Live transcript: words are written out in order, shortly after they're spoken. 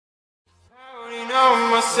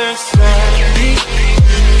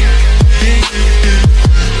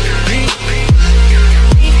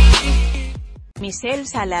Michelle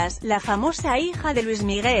Salas, la famosa hija de Luis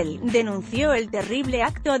Miguel, denunció el terrible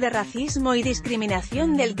acto de racismo y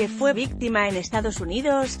discriminación del que fue víctima en Estados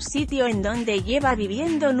Unidos, sitio en donde lleva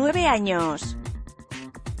viviendo 9 años.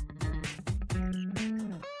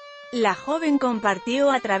 La joven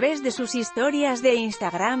compartió a través de sus historias de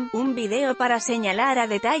Instagram, un video para señalar a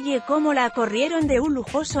detalle cómo la corrieron de un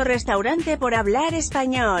lujoso restaurante por hablar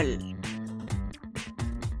español.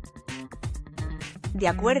 De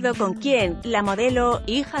acuerdo con quien, la modelo,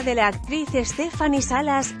 hija de la actriz Michelle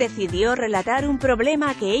Salas, decidió relatar un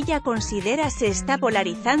problema que ella considera se está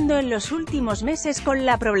polarizando en los últimos meses con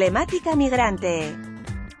la problemática migrante.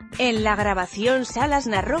 En la grabación Salas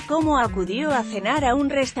narró cómo acudió a cenar a un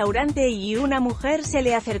restaurante y una mujer se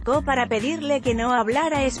le acercó para pedirle que no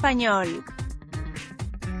hablara español.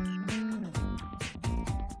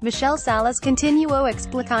 Michelle Salas continuó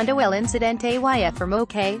explicando el incidente y afirmó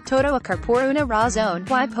que todo ocurrió por una razón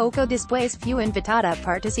y poco después fue invitada a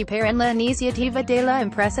participar en la iniciativa de la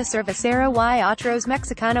empresa cervecera y otros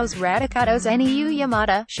mexicanos radicados en EU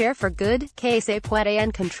llamada Share for Good, que se puede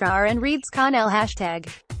encontrar en redes con el hashtag.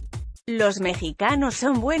 Los mexicanos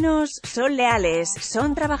son buenos, son leales,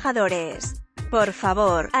 son trabajadores. Por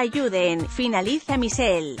favor, ayuden, finaliza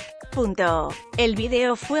Michelle. El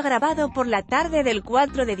video fue grabado por la tarde del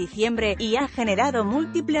 4 de diciembre, y ha generado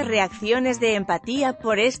múltiples reacciones de empatía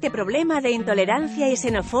por este problema de intolerancia y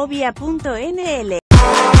xenofobia. NL